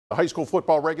The high school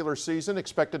football regular season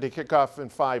expected to kick off in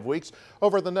 5 weeks.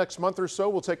 Over the next month or so,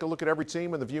 we'll take a look at every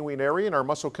team in the viewing area in our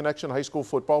Muscle Connection High School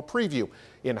football preview.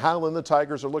 In Howland, the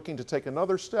Tigers are looking to take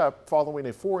another step following a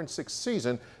 4-6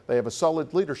 season. They have a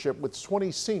solid leadership with 20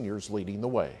 seniors leading the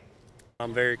way.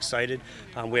 I'm very excited.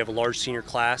 We have a large senior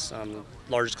class, the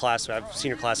largest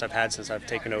senior class I've had since I've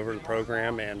taken over the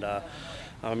program, and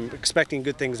I'm expecting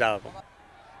good things out of them.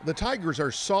 The Tigers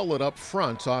are solid up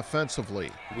front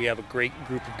offensively. We have a great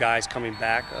group of guys coming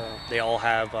back. They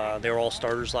were all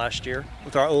starters last year.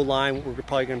 With our O-line, we're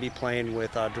probably going to be playing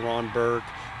with Deron Berg,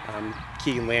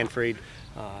 Keegan Lanfried,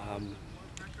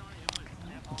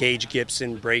 Gage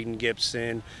Gibson, Braden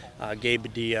Gibson, Gabe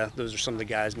Badia. Those are some of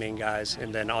the main guys,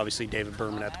 and then obviously David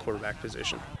Berman at the quarterback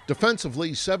position.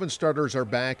 Defensively, 7 starters are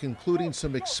back, including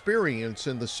some experience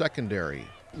in the secondary.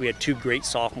 We had 2 great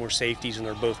sophomore safeties, and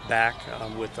they're both back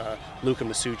with Luka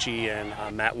Masucci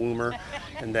and Matt Woomer.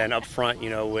 And then up front,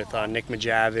 with Nick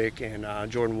Majavic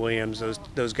and Jordan Williams,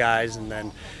 those guys. And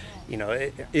then,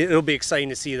 it'll be exciting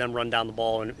to see them run down the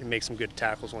ball and make some good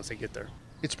tackles once they get there.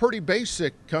 It's pretty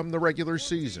basic come the regular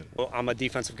season. Well, I'm a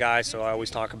defensive guy, so I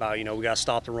always talk about, we got to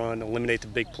stop the run, eliminate the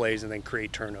big plays, and then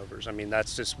create turnovers. I mean,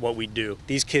 that's just what we do.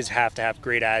 These kids have to have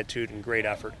great attitude and great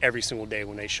effort every single day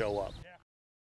when they show up.